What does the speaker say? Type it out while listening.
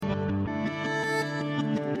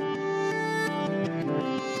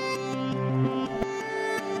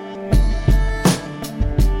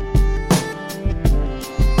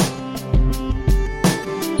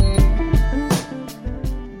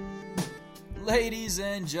Ladies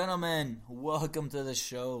and gentlemen, welcome to the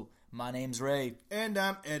show. My name's Ray. And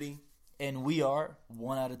I'm Eddie. And we are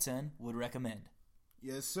 1 out of 10 would recommend.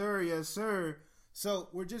 Yes, sir. Yes, sir. So,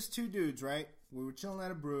 we're just two dudes, right? We were chilling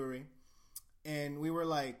at a brewery. And we were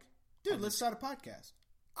like, dude, let's start a podcast.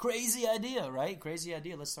 Crazy idea, right? Crazy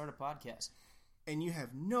idea. Let's start a podcast. And you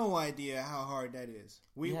have no idea how hard that is.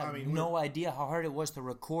 We have no idea how hard it was to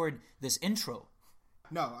record this intro.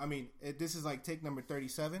 No, this is like take number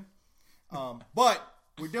 37. But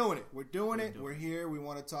we're doing it. We're doing it. We're here. We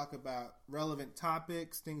want to talk about relevant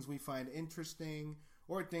topics, things we find interesting,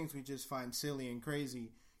 or things we just find silly and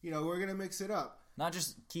crazy. You know, we're going to mix it up. Not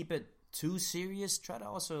just keep it too serious. Try to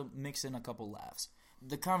also mix in a couple laughs.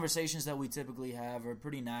 The conversations that we typically have are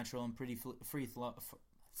pretty natural and pretty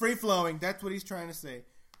free-flowing. That's what he's trying to say.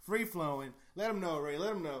 Free-flowing. Let him know, Ray.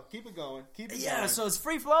 Let him know. Keep it going. Keep it going. Yeah, so it's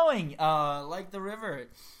free-flowing, like the river.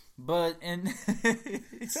 But, and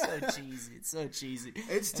it's so cheesy. It's so cheesy.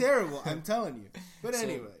 It's terrible, I'm telling you. But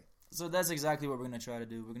anyway. So that's exactly what we're going to try to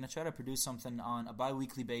do. We're going to try to produce something on a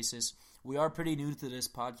bi-weekly basis. We are pretty new to this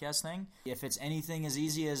podcast thing. If it's anything as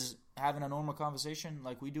easy as having a normal conversation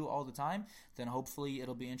like we do all the time, then hopefully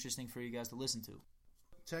it'll be interesting for you guys to listen to.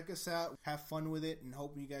 Check us out. Have fun with it. And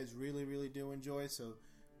hope you guys really, really do enjoy. So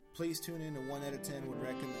please tune in to 1 out of 10 would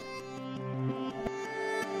recommend.